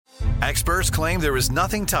Experts claim there is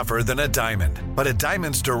nothing tougher than a diamond. But at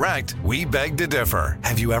Diamonds Direct, we beg to differ.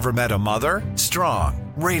 Have you ever met a mother?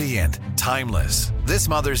 Strong, radiant, timeless. This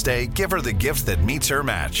Mother's Day, give her the gift that meets her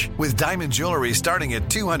match. With diamond jewelry starting at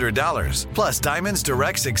 $200. Plus Diamonds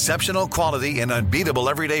Direct's exceptional quality and unbeatable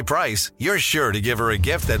everyday price, you're sure to give her a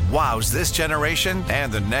gift that wows this generation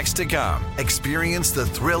and the next to come. Experience the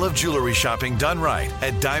thrill of jewelry shopping done right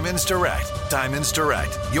at Diamonds Direct. Diamonds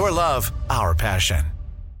Direct. Your love, our passion.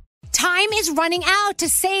 Time is running out to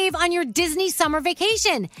save on your Disney summer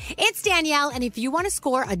vacation. It's Danielle, and if you want to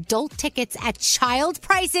score adult tickets at child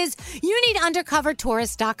prices, you need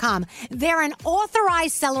UndercoverTourist.com. They're an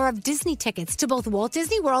authorized seller of Disney tickets to both Walt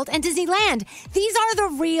Disney World and Disneyland. These are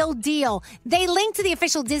the real deal. They link to the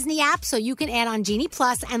official Disney app so you can add on Genie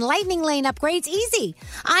Plus and Lightning Lane upgrades easy.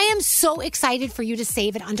 I am so excited for you to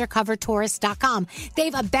save at UndercoverTourist.com. They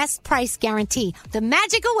have a best price guarantee. The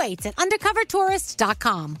magic awaits at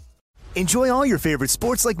UndercoverTourist.com. Enjoy all your favorite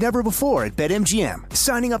sports like never before at BetMGM.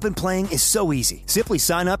 Signing up and playing is so easy. Simply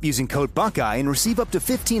sign up using code Buckeye and receive up to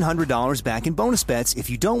 $1,500 back in bonus bets if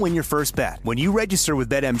you don't win your first bet. When you register with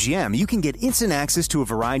BetMGM, you can get instant access to a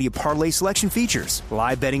variety of parlay selection features,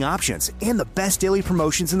 live betting options, and the best daily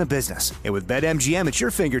promotions in the business. And with BetMGM at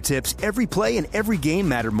your fingertips, every play and every game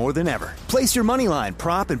matter more than ever. Place your moneyline,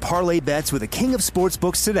 prop, and parlay bets with the king of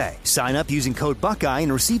sportsbooks today. Sign up using code Buckeye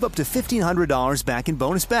and receive up to $1,500 back in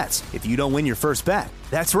bonus bets if you don't win your first bet.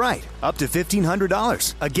 That's right, up to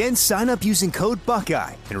 $1,500. Again, sign up using code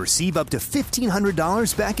Buckeye and receive up to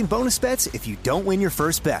 $1,500 back in bonus bets if you don't win your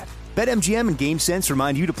first bet. BetMGM and GameSense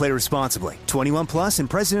remind you to play responsibly. 21 plus and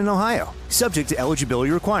present in Ohio. Subject to eligibility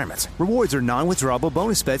requirements. Rewards are non-withdrawable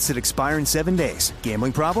bonus bets that expire in 7 days.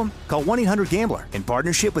 Gambling problem? Call 1-800-GAMBLER in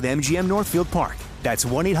partnership with MGM Northfield Park. That's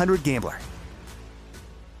 1-800-GAMBLER.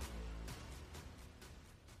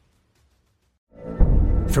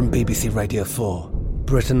 From BBC Radio 4,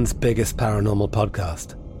 Britain's biggest paranormal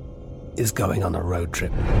podcast is going on a road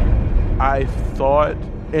trip. I thought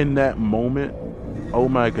in that moment, oh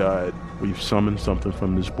my God, we've summoned something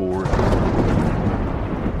from this board.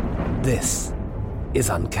 This is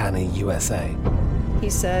Uncanny USA. He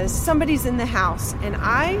says, somebody's in the house, and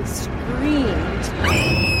I screamed.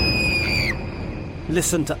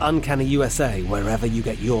 Listen to Uncanny USA wherever you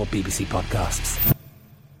get your BBC podcasts,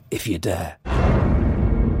 if you dare.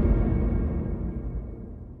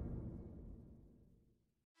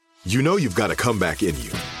 You know you've got a comeback in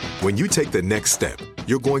you. When you take the next step,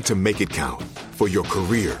 you're going to make it count. For your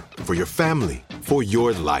career, for your family, for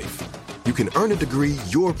your life. You can earn a degree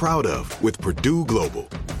you're proud of with Purdue Global.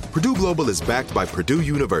 Purdue Global is backed by Purdue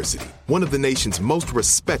University, one of the nation's most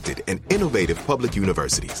respected and innovative public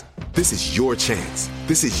universities. This is your chance.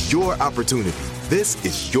 This is your opportunity. This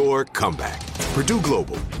is your comeback. Purdue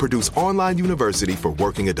Global, Purdue's online university for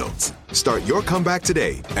working adults. Start your comeback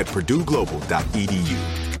today at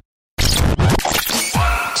purdueglobal.edu.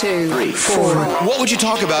 2, 3, 4. What would you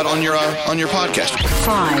talk about on your podcast?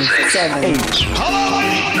 5, 7, 8. Hello,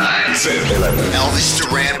 9, 10, 11. Elvis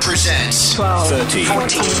Duran presents 12, 13, 14,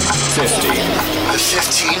 15. The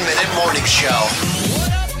 15-minute morning show.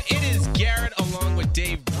 What up? It is Garrett along with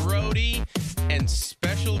Dave Brody and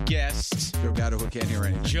special guest Joe Gatto, who can't hear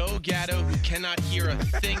anything. Joe Gatto, who cannot hear a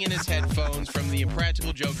thing in his headphones from the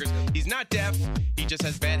Impractical Jokers. He's not deaf. He just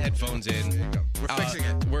has bad headphones in. We're fixing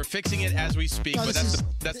it. We're fixing it as we speak, No, but this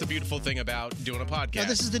that's the beautiful thing about doing a podcast. No,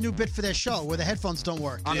 this is the new bit for their show where the headphones don't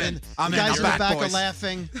work. I'm in. The I'm guys in the back, back boys. are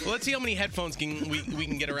laughing. Well, let's see how many headphones we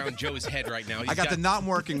can get around Joe's head right now. I got the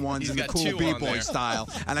not-working ones in the got cool two on B-boy there. style,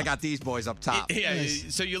 and I got these boys up top. Yeah, Nice.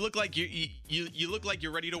 so you look like you look like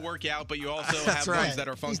you're ready to work out, but you also That's have right. ones that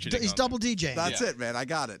are functioning. He's on double them. DJ. That's it, man. I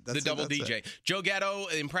got it. That's The double that's DJ. it. Joe Gatto,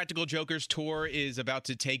 Impractical Jokers tour is about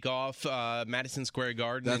to take off Madison Square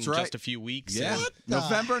Garden That's in right. just a few weeks. Yeah. What the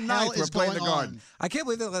November hell 9th, we're is playing the going Garden. on? I can't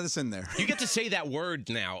believe they let us in there. You get to say that word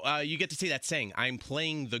now. You get to say that saying, I'm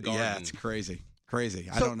playing the Garden. Yeah, it's crazy. Crazy.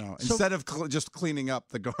 I So- don't know. so- Instead of just cleaning up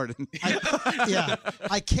the garden.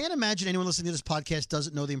 I can't imagine anyone listening to this podcast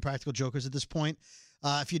doesn't know the Impractical Jokers at this point.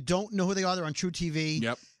 If you don't know who they are, they're on True TV.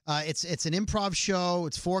 Yep. It's an improv show.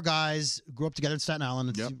 It's four guys who grew up together in Staten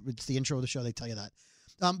Island. Yep. It's the intro of the show. They tell you that.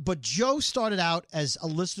 But Joe started out as a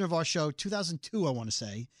listener of our show, 2002, I want to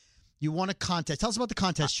say. You won a contest. Tell us about the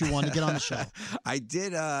contest you won to get on the show. I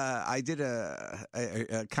did a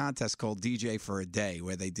contest called DJ for a Day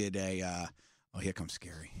where they did a here comes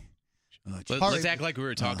Scary. Let's act like we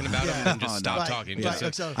were talking about him and just stop talking. Right.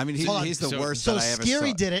 Just, So- I mean, hold on. he's the So- worst So that I ever Scary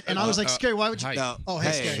saw. did it, and I was like, Scary, why would you? hi. No. Oh,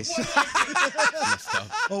 hey, Scary.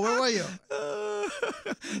 stuff. Oh, where were you?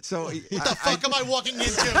 So What the fuck am I walking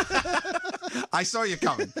into? I saw you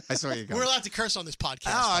coming. We're allowed to curse on this podcast.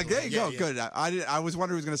 Oh, there you go. Yeah. Good. I was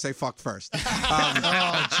wondering who was going to say fuck first.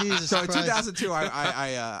 Oh, Jesus So in Christ. 2002,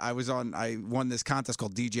 I won this contest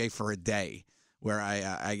called DJ for a Day, where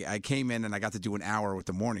I came in and I got to do an hour with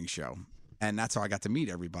the morning show, and that's how I got to meet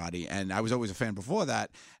everybody. And I was always a fan before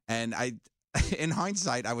that. And in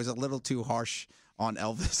hindsight, I was a little too harsh on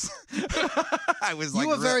Elvis. I was like, you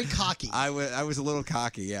were very cocky. I was a little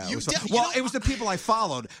cocky. Yeah. You It was, def- you well, know- it was the people I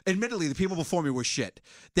followed. Admittedly, the people before me were shit.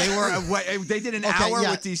 They were. They did an hour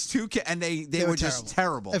with these two kids, and they were just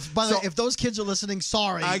terrible. By the way, if those kids are listening,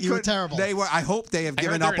 sorry, you were terrible. They were. I hope they have I heard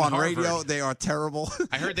given they're up in on Harvard. radio. They are terrible.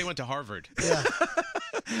 I heard they went to Harvard. Yeah.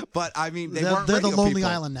 But I mean, They're weren't the radio Lonely people.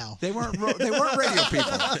 Island now. They weren't. They weren't radio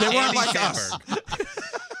people. They weren't Andy like us. Samberg.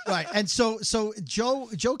 Right. And so Joe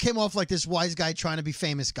came off like this wise guy trying to be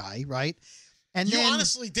famous guy, right? And You then,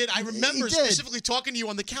 honestly did. I remember He did. specifically talking to you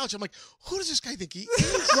on the couch. I'm like, who does this guy think he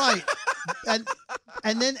is? right.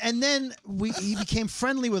 And then he became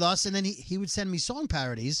friendly with us, and then he would send me song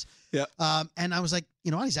parodies. Yeah. And I was like,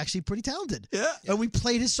 you know what? He's actually pretty talented. Yeah. And we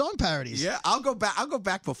played his song parodies. Yeah, I'll go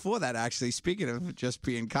back before that. Actually, speaking of just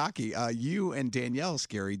being cocky, you and Danielle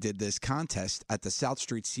Scary did this contest at the South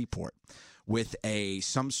Street Seaport with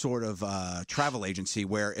some sort of travel agency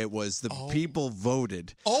where it was the people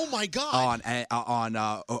voted. Oh my God! On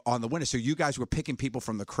the winner. So you guys were picking people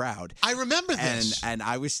from the crowd. I remember this. And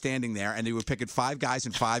I was standing there, and they were picking 5 guys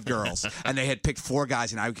and 5 girls, and they had picked 4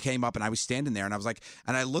 guys, and I came up, and I was standing there, and I was like,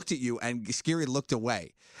 and I looked at you, and Scary looked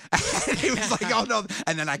away. And he was like, oh no.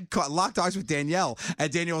 And then I locked eyes with Danielle,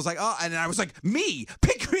 and Danielle was like, oh, and then I was like, me,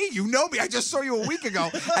 pick me, you know me, I just saw you a week ago.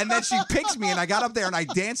 And then she picks me, and I got up there and I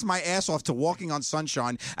danced my ass off to Walking on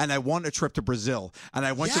Sunshine, and I won a trip to Brazil. And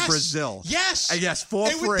I went to Brazil. Yes. Yes, for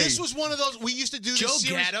free. This was one of those we used to do. Joe this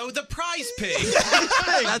series. Gatto, the prize pig.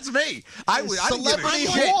 That's me. I didn't give a Celebrity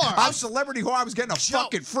shit. whore. I'm celebrity whore. I was getting a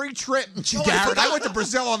fucking free trip. Joe, Garrett, I went to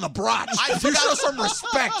Brazil on the brunch. You show some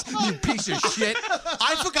respect, you piece of shit.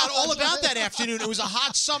 I forgot all about that afternoon. It was a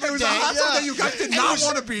hot summer It was day. a hot summer day. You guys did not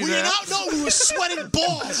want to be we there. did not know. We were sweating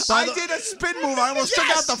balls. I did a spin move. I almost took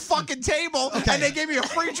out Yes. the fucking table, and they gave me a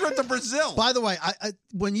free trip to Brazil. By the way,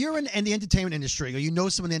 when you're in the entertainment industry, or you know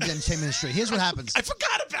someone in the entertainment industry, here's what happens. I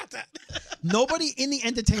forgot about that. Nobody in the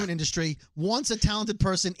entertainment industry wants a talented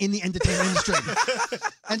person in the entertainment industry.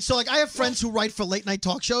 And so, like, I have friends who write for late night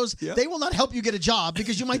talk shows. Yeah. They will not help you get a job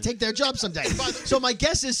because you might take their job someday. So my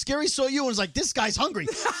guess is Scary saw you and was like, this guy's hungry.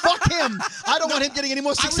 Fuck him. I don't want him getting any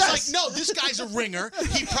more I success. was like, no, this guy's a ringer.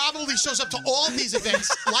 He probably shows up to all these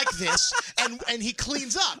events like this, and he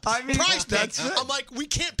cleans up. I mean, prize pick. that's it. I'm like, we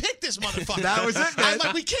can't pick this motherfucker. That was it, man. I'm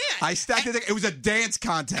like, we can't. I stacked it. It was a dance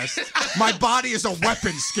contest. My body is a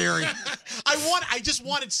weapon, Scary. I just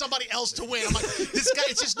wanted somebody else to win. I'm like, this guy,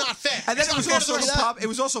 it's just not fair. And then It's it not was fair to also the rest- it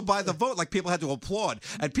was also by the vote. Like, people had to applaud,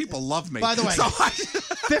 and people loved me. By the way, So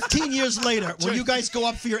 15 years later, when you guys go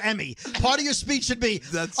up for your Emmy, part of your speech should be,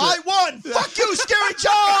 That's I it. won! Fuck you, Scary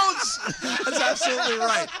Jones! That's absolutely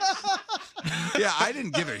right. Yeah, I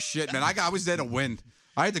didn't give a shit, man. I was there to win.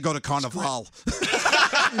 I had to go to Carnival.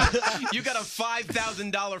 You got a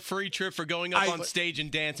 $5,000 free trip for going up on stage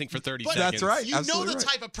and dancing for 30 seconds. That's right. You know Absolutely the right.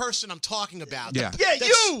 type of person I'm talking about. Yeah. Yeah,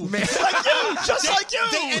 you! Man. Like you! Just like you!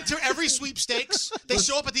 They enter every sweepstakes. They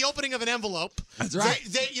show up at the opening of an envelope. That's right.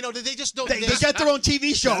 They just know. They get their own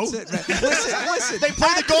TV show. That's it, man. Listen. They play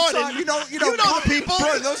the garden. You know the people.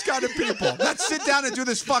 Bro, those kind of people. Let's sit down and do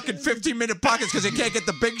this fucking 15-minute podcast because they can't get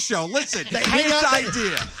the big show. Listen, They hang here's out- the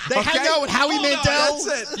idea. They hang out with Howie Hold on. Mandel.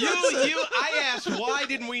 That's it. I asked, why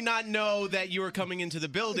didn't we not know that you were coming into the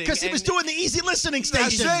building? Because he was doing the easy listening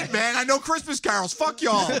That's station. it, man. I know Christmas carols. Fuck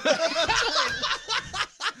y'all.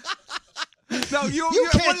 No, you You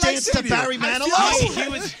can't what did I dance say to you? Barry I Manilow. feel- He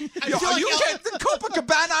was. Yo, feel like you El- can't. The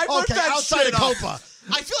Copacabana. I wrote Okay, that outside shit of up. Copa.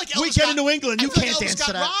 I feel like Elvis Weekend in got- New England, you I feel can't like dance Elvis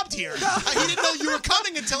to got that. robbed here. He didn't know you were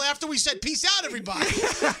coming until after we said peace out, everybody.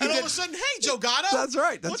 And all of a sudden, hey, Joe Gatto. That's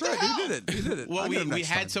right. What That's the right. hell? He did it. Well, I'll get him we next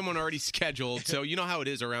had time. someone already scheduled, so you know how it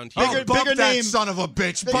is around here. Bigger- Bump bigger that name. son of a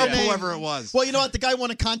bitch. Bigger Bump name. whoever it was. Well, you know what? The guy won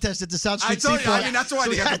a contest at the South I Street told you, Seaport. I mean, that's why so they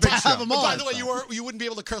we got had the to big have show. him By on. the way, you wouldn't be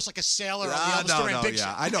able to curse like a sailor on the Elvis No, Duran Big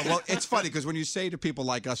Show. I know. Well, it's funny because when you say to people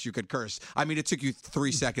like us, you could curse. I mean, it took you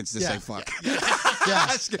 3 seconds to Yeah. say fuck.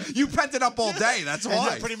 Yeah. You pent it up all day. That's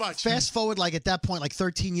why. Pretty much. Fast forward, like at that point, like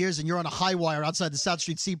 13 years, and you're on a high wire outside the South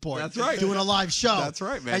Street Seaport. That's right. Doing a live show. That's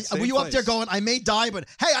right, man. And Same were you up place. there going, I may die, but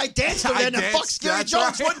hey, I danced I around and danced, fuck Scary that's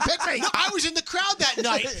Jones right. wouldn't pick me. No, I was in the crowd that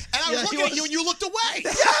night, and I was Yeah, looking he at you, was. and you looked away.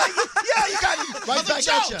 Yeah, you got him. Right back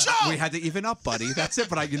Joe, at you. Joe. We had to even up, buddy. That's it.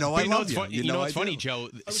 But I But love what's you. fun- you know what's I funny, do. Joe?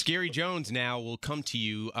 Scary Jones now will come to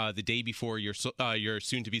you the day before your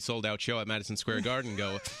soon-to-be sold-out show at Madison Square Garden and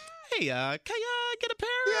go, hey, can I get a pair?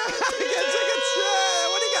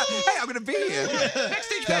 What do you got? Hey, I'm gonna be here.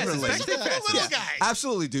 Backstage Definitely. passes. Backstage passes. Little guy.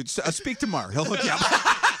 Absolutely, dude. Speak to Mar. He'll hook you up.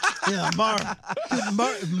 Yeah,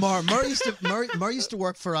 Murr used to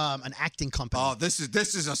work for an acting company. Oh, this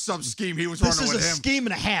is a sub scheme he was This running is a with him. scheme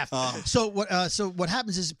and a half. So what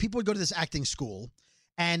happens is people would go to this acting school,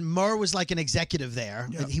 and Murr was like an executive there.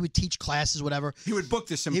 Yep. He would teach classes, whatever. He would book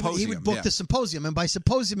the symposium. He would book the symposium, and by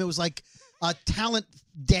symposium it was like a talent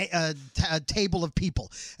table of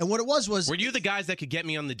people. And what it was Were you the guys that could get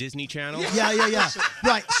me on the Disney Channel? Yeah.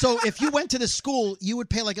 Right. So if you went to the school, you would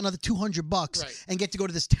pay like another $200 and get to go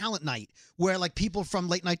to this talent night where like people from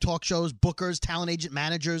late night talk shows, bookers, talent agent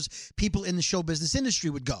managers, people in the show business industry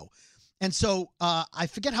would go. And so I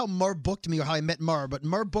forget how Murr booked me or how I met Murr, but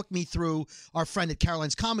Murr booked me through our friend at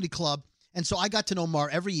Caroline's Comedy Club. And so I got to know Murr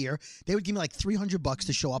every year. They would give me like $300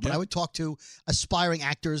 to show up, and I would talk to aspiring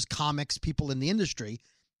actors, comics, people in the industry.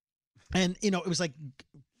 And, you know, it was like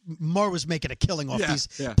Murr was making a killing off these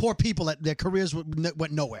poor people that their careers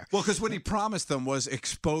went nowhere. Well, because what he promised them was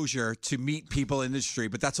exposure to meet people in the industry,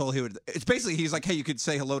 but that's all he would. It's basically he's like, hey, you could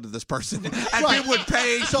say hello to this person, and people would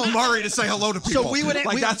pay Murray to say hello to people. So we would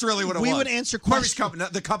that's really what it was. We would answer Murray's questions. company,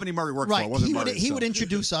 the company Murray worked for, wasn't Murray. He would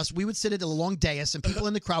introduce us. We would sit at a long dais, and people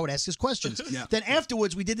in the crowd would ask us questions. Then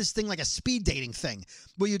afterwards, we did this thing like a speed dating thing,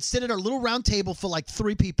 where you'd sit at a little round table for like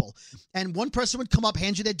 3 people, and one person would come up,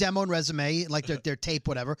 hand you their demo and resume, like their tape,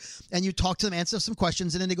 whatever, and you talk to them, answer some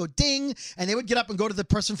questions, and then they go ding, and they would get up and go to the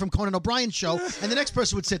person from Conan O'Brien's show, and the next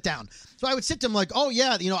person would sit down. So I would sit to them like, oh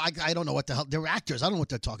yeah, you know, I don't know what the hell, they're actors, I don't know what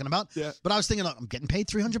they're talking about. Yeah. But I was thinking, I'm getting paid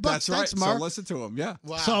 $300. That's right. Thanks, Murr. So listen to him. Yeah.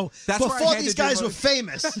 Wow. So that's before these guys were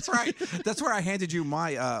famous. That's right. That's where I handed you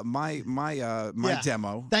my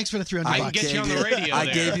demo. Thanks for the $300. I can get you on the radio. I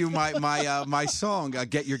gave you my song,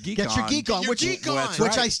 Get Your Geek On. Get Your Geek On,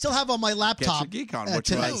 which I still have on my laptop. Get Your Geek On,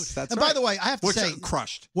 today. That's and by the way, I have to say,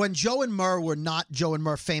 crushed. When Joe and Murr were not Joe and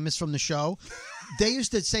Murr famous from the show, they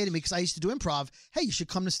used to say to me, because I used to do improv, hey, you should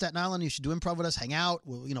come to Staten Island, you should do improv with us, hang out,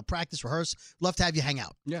 we'll, you know, practice, rehearse. Love to have you hang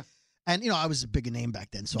out. Yeah. And, you know, I was a bigger name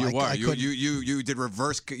back then. So you did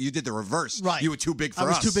reverse. You did the reverse. Right. You were too big for us. I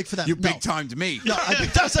was too big for them. You big timed me. No, I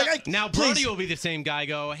was like, now Brody will be the same guy.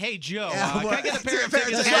 Go, hey Joe, can I get a pair of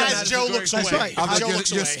tickets? As Joe looks away. That's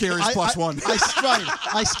right. You're Scary's plus one.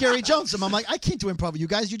 I Scary Jones him. I'm like, I can't do improv with you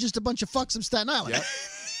guys. You're just a bunch of fucks from Staten Island. Yep.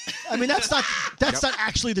 I mean, that's not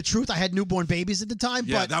actually the truth. I had newborn babies at the time.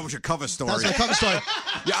 Yeah, but that was your cover story. That's my cover story.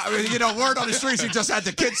 Yeah, I mean, you know, word on the streets, he just had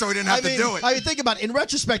the kid, so he didn't have to do it. I mean, think about it. In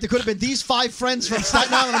retrospect, it could have been these 5 friends from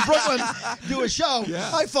Staten Island and Brooklyn do a show. Yeah.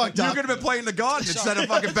 I fucked up. You could have been playing the garden instead of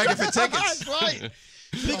fucking begging for tickets. That's right.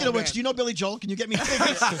 Speaking of which, do you know Billy Joel? Can you get me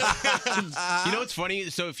tickets? You know what's funny?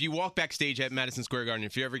 So if you walk backstage at Madison Square Garden,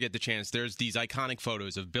 if you ever get the chance, there's these iconic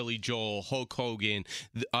photos of Billy Joel, Hulk Hogan,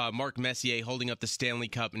 Mark Messier holding up the Stanley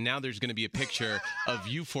Cup, and now there's going to be a picture of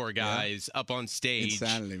you 4 guys up on stage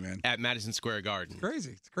Insanity, man. at Madison Square Garden.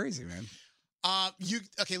 It's crazy, man.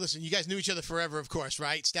 Listen, you guys knew each other forever, of course,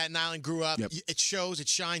 right? Staten Island, grew up. Yep. It shows, it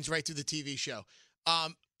shines right through the TV show.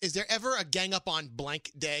 Is there ever a gang up on blank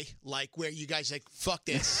day, like where you guys like, fuck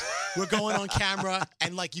this, we're going on camera,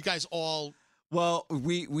 and like you guys all? Well,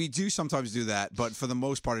 we do sometimes do that, but for the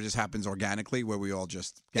most part, it just happens organically, where we all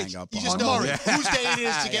just gang up. You just know whose day it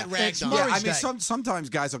is to get ragged on. Yeah, I mean, sometimes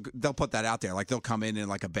guys they'll put that out there, like they'll come in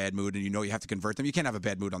like a bad mood, and you know you have to convert them. You can't have a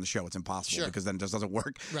bad mood on the show; it's impossible because then it just doesn't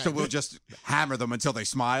work. Right. So we'll just hammer them until they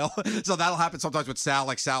smile. So that'll happen sometimes with Sal.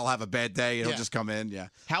 Like Sal will have a bad day, and he'll just come in. Yeah.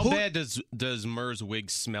 How bad does Murr's wig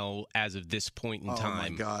smell as of this point in time?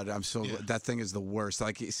 Oh my God, I'm so that thing is the worst.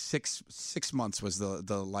 Like 6 months was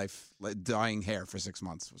the life dyeing hair for 6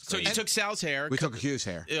 months. So you took Sal's hair. We took Q's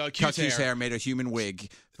hair. Cut Q's hair, made a human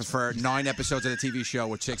wig for 9 episodes of the TV show,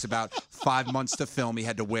 which takes about 5 months to film. He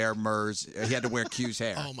had to wear Q's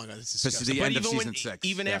hair. Oh my God, this is disgusting. The end of season 6.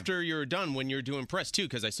 Even after you're done, when you're doing press too,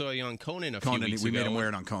 because I saw you on Conan a few weeks ago. We made him wear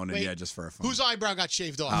it on Conan, just for fun. Whose eyebrow got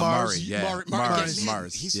shaved off? Mars. He's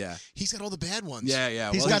got all the bad ones.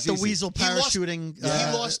 Yeah. He's got the weasel parachuting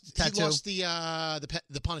tattoo. He lost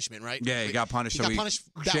the punishment, right? Yeah, he got punished. So he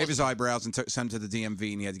shaved his eyebrows and sent him to the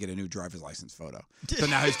DMV, and he had to get a new driver's license photo. So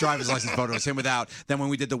now his driver's license photo is him without. Then when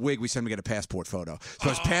we did the wig, we sent him to get a passport photo. So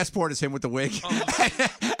his passport is him with the wig,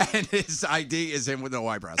 and his ID is him with no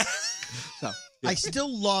eyebrows. So. Yeah. I still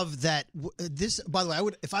love that this. By the way,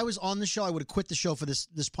 if I was on the show, I would have quit the show for this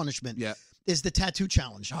punishment. Yeah. is the tattoo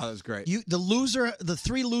challenge. Oh, that was great. The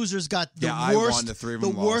three losers got the I worst, won. The three of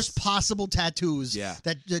them worst lost. possible tattoos. Yeah.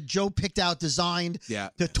 That Joe picked out, designed. Yeah.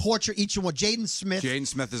 To torture each one. Jaden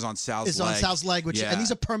Smith is on Sal's leg. on Sal's leg, and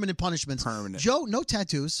these are permanent punishments. Joe, no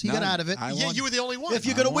tattoos. He got out of it. You were the only one. If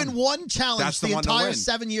you're going to win one challenge, That's the the one to entire win.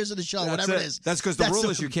 7 years of the show, That's whatever it is. That's because the rule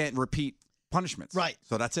is you can't repeat punishments. Right.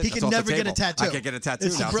 So that's it. He That's can off the never get a table. tattoo. I can get a tattoo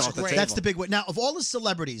now. It's off the table. That's the big one. Now, of all the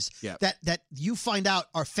celebrities Yeah. that you find out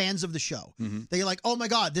are fans of the show, that you're like, oh my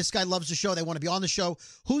God, this guy loves the show. They want to be on the show.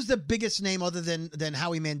 Who's the biggest name other than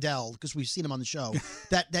Howie Mandel, because we've seen him on the show,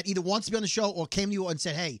 that either wants to be on the show or came to you and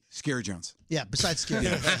said, hey. Scary Jones. Yeah, besides Scary.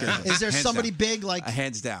 Jones. Is there Hands somebody down. big like.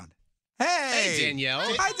 Hands down. Hey, Danielle.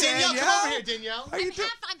 Hi, Danielle. Come over here, Danielle.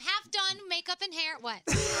 I'm half done makeup and hair. What?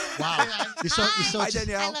 Wow. Hi,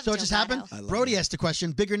 Danielle. I love So it just Joe happened? Gatto. Brody asked a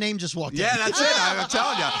question. Bigger name just walked in. Yeah, that's it. I'm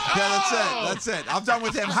telling you. Yeah, that's it. I'm done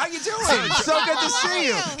with him. How you doing? So good to see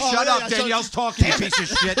you. Shut up. Danielle's talking, you piece of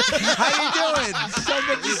shit. How you doing? So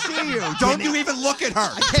good to see you. Don't you even look at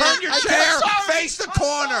her. Turn your chair. Face the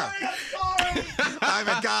corner. Oh,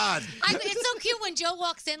 my God. It's so cute when Joe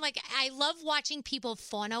walks in. Like, I love watching people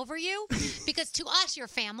fawn over you because to us, you're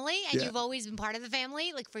family and you've always been part of the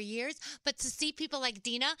family, like, for years. But to see people like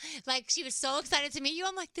Dina, like, she was so excited to meet you.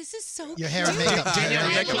 I'm like, this is so Your hair and makeup.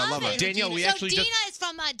 Danielle, I love it. Danielle, we so actually Dina just... is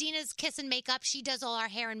from Dina's Kiss and Makeup. She does all our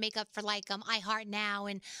hair and makeup for, like, iHeart Now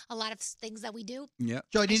and a lot of things that we do. Yeah.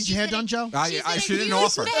 Joe, did your hair done, Joe? She didn't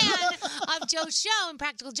offer. She's a huge fan of Joe's show and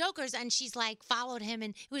Practical Jokers, and she's, like, followed him,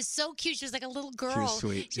 and it was so cute. She was like a little girl. She was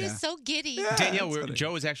sweet. She was so giddy. Danielle,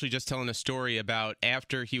 Joe was actually just telling a story about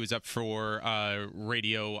after he was up for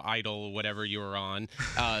Radio Idol, whatever you were on.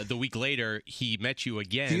 The week later, he met you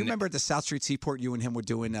again. Do you remember at the South Street Seaport, you and him were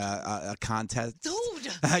doing a contest? Dude.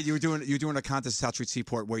 you were doing a contest at South Street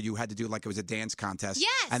Seaport where you had to do like it was a dance contest.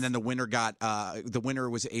 Yes. And then the winner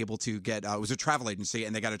was able to get it was a travel agency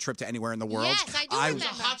and they got a trip to anywhere in the world. Yes, I do remember. It was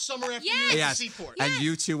a hot summer afternoon at the Seaport. And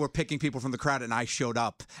you two were picking people from the crowd, and I showed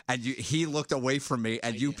up, and he looked away from me,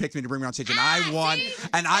 and you picked me to bring me on stage, and I won,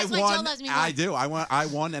 and I That's why won. Joe loves me more. I do. I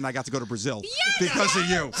won, and I got to go to Brazil because of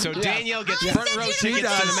you. So Danielle gets front row tickets to the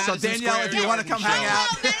Madison So Danielle, Square if you want to come hang out,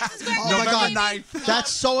 Oh my November God. 9th.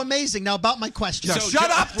 That's so amazing. Now, about my question. So shut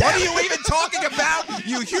up! What are you even talking about?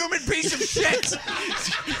 You human piece of shit!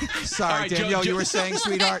 Sorry, All right, Danielle, Joe, you were saying,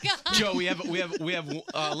 sweetheart. Joe, we have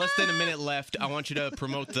less than a minute left. I want you to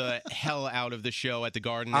promote the hell out of the show at the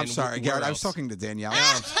Garden. I'm and sorry, where Garrett. I else? was talking to Danielle.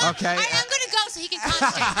 I Okay. am going to go so he can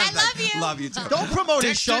concentrate. I love you. Love you too. Don't promote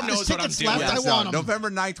his Dexter show. knows There's what I'm tickets doing. left. Yes, I want them. November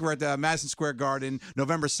 9th, we're at the Madison Square Garden.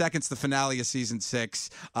 November 2nd, it's the finale of season 6.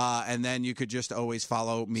 And then you could just always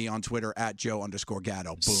follow me on Twitter at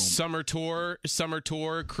Joe_Gatto. Boom. Summer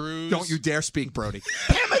tour, cruise. Don't you dare speak, Brody.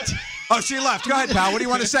 Damn it! Oh, she left. Go ahead, pal. What do you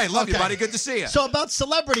want to say? Love you, Okay. buddy. Good to see you. So about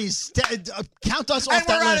celebrities, count us and off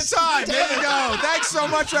we're that out list. of time. There you go. Thanks so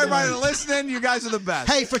much, everybody, for listening. You guys are the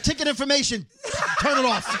best. Hey, for ticket information, turn it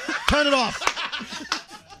off. Turn it off.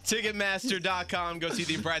 Ticketmaster.com. Go see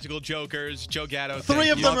the Impractical Jokers. Joe Gatto. Three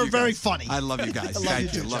of them are very funny. I love you guys. I love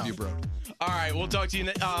Thank you you. too, Love Joe. you, bro. All right, we'll talk to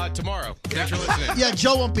you tomorrow. Thanks for listening. Yeah,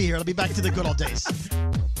 Joe won't be here. It'll be back to the good old days.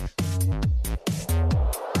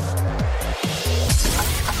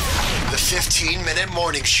 The 15-minute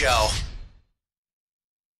morning show.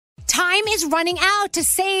 Time is running out to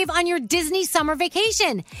save on your Disney summer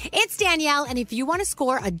vacation. It's Danielle, and if you want to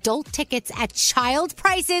score adult tickets at child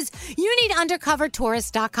prices, you need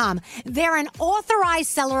UndercoverTourist.com. They're an authorized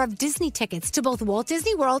seller of Disney tickets to both Walt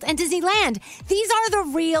Disney World and Disneyland. These are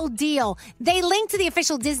the real deal. They link to the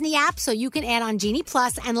official Disney app so you can add on Genie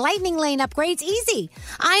Plus and Lightning Lane upgrades easy.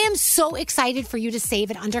 I am so excited for you to save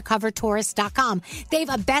at UndercoverTourist.com. They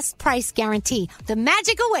have a best price guarantee. The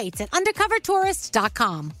magic awaits at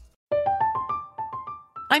UndercoverTourist.com.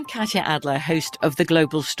 I'm Katya Adler, host of The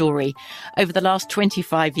Global Story. Over the last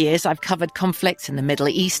 25 years, I've covered conflicts in the Middle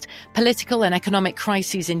East, political and economic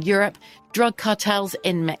crises in Europe, drug cartels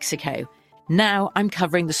in Mexico. Now I'm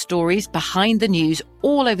covering the stories behind the news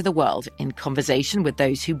all over the world in conversation with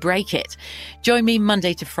those who break it. Join me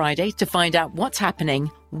Monday to Friday to find out what's happening,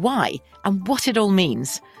 why, and what it all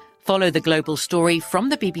means. Follow The Global Story from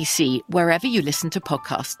the BBC wherever you listen to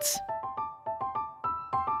podcasts.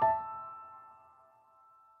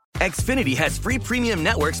 Xfinity has free premium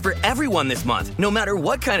networks for everyone this month, no matter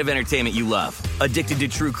what kind of entertainment you love. Addicted to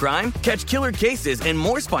true crime? Catch killer cases and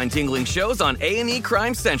more spine-tingling shows on A&E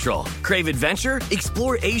Crime Central. Crave adventure?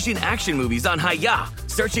 Explore Asian action movies on Hi-YAH.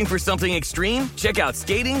 Searching for something extreme? Check out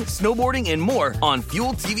skating, snowboarding, and more on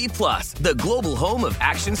Fuel TV Plus, the global home of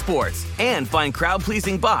action sports. And find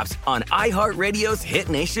crowd-pleasing bops on iHeartRadio's Hit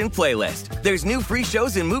Nation playlist. There's new free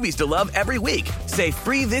shows and movies to love every week. Say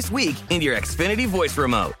free this week in your Xfinity voice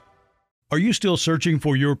remote. Are you still searching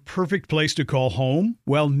for your perfect place to call home?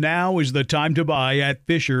 Well, now is the time to buy at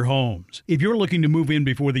Fisher Homes. If you're looking to move in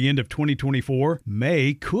before the end of 2024,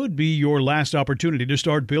 May could be your last opportunity to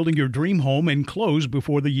start building your dream home and close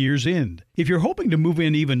before the year's end. If you're hoping to move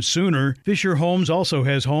in even sooner, Fisher Homes also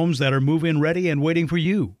has homes that are move-in ready and waiting for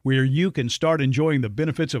you, where you can start enjoying the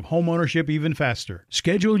benefits of homeownership even faster.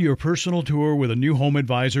 Schedule your personal tour with a new home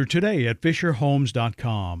advisor today at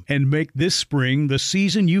FisherHomes.com and make this spring the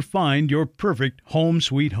season you find your perfect home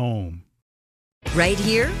sweet home. Right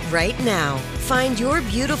here, right now. Find your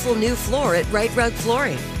beautiful new floor at Right Rug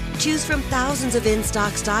Flooring. Choose from thousands of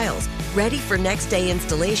in-stock styles, ready for next day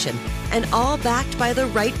installation, and all backed by the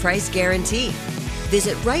right price guarantee.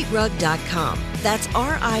 Visit rightrug.com. That's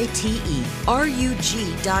RITERUG.com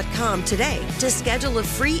today to schedule a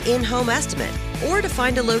free in-home estimate or to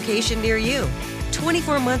find a location near you.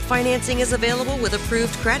 24-month financing is available with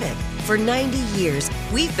approved credit. For 90 years,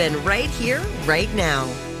 we've been right here, right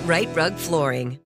now. Right Rug Flooring.